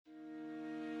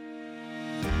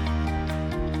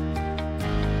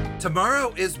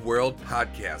Tomorrow is World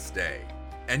Podcast Day,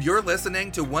 and you're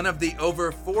listening to one of the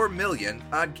over 4 million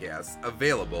podcasts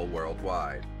available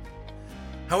worldwide.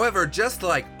 However, just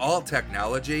like all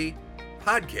technology,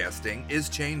 podcasting is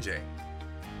changing.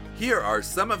 Here are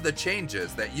some of the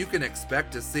changes that you can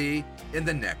expect to see in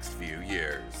the next few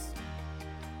years.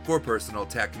 For Personal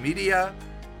Tech Media,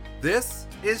 this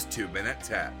is 2 Minute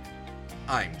Tech.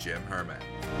 I'm Jim Herman.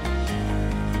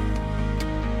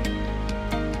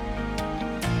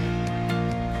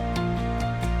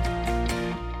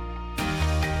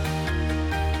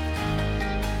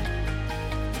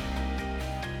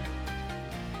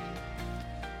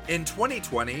 In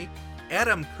 2020,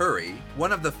 Adam Curry,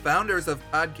 one of the founders of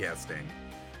podcasting,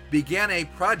 began a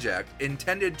project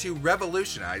intended to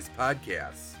revolutionize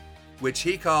podcasts, which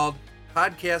he called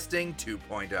Podcasting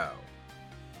 2.0.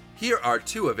 Here are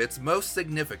two of its most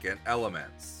significant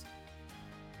elements.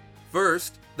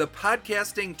 First, the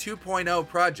Podcasting 2.0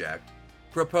 project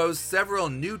proposed several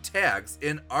new tags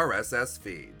in RSS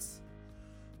feeds.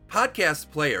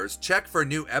 Podcast players check for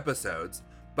new episodes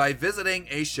by visiting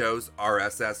a show's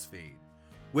RSS feed,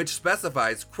 which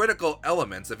specifies critical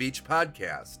elements of each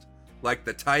podcast, like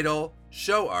the title,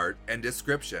 show art, and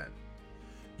description.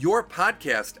 Your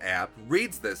podcast app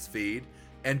reads this feed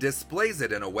and displays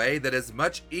it in a way that is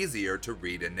much easier to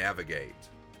read and navigate.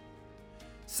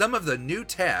 Some of the new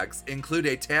tags include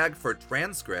a tag for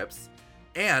transcripts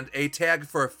and a tag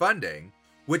for funding,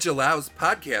 which allows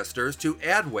podcasters to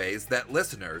add ways that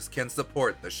listeners can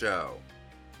support the show.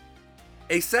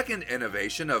 A second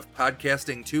innovation of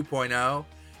Podcasting 2.0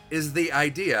 is the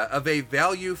idea of a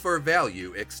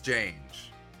value-for-value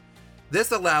exchange.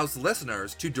 This allows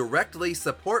listeners to directly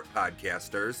support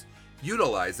podcasters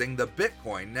utilizing the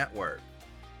Bitcoin network.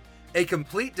 A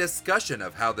complete discussion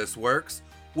of how this works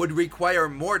would require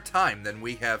more time than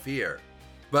we have here,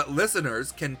 but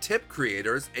listeners can tip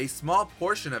creators a small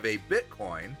portion of a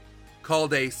Bitcoin,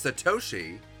 called a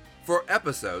Satoshi, for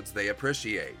episodes they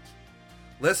appreciate.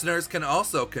 Listeners can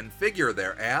also configure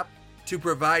their app to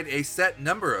provide a set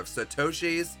number of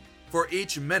Satoshis for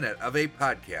each minute of a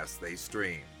podcast they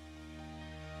stream.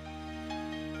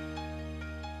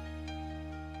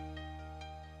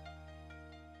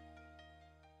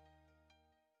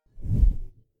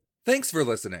 Thanks for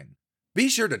listening. Be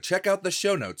sure to check out the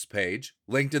show notes page,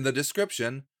 linked in the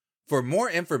description, for more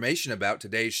information about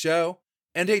today's show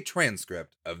and a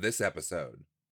transcript of this episode.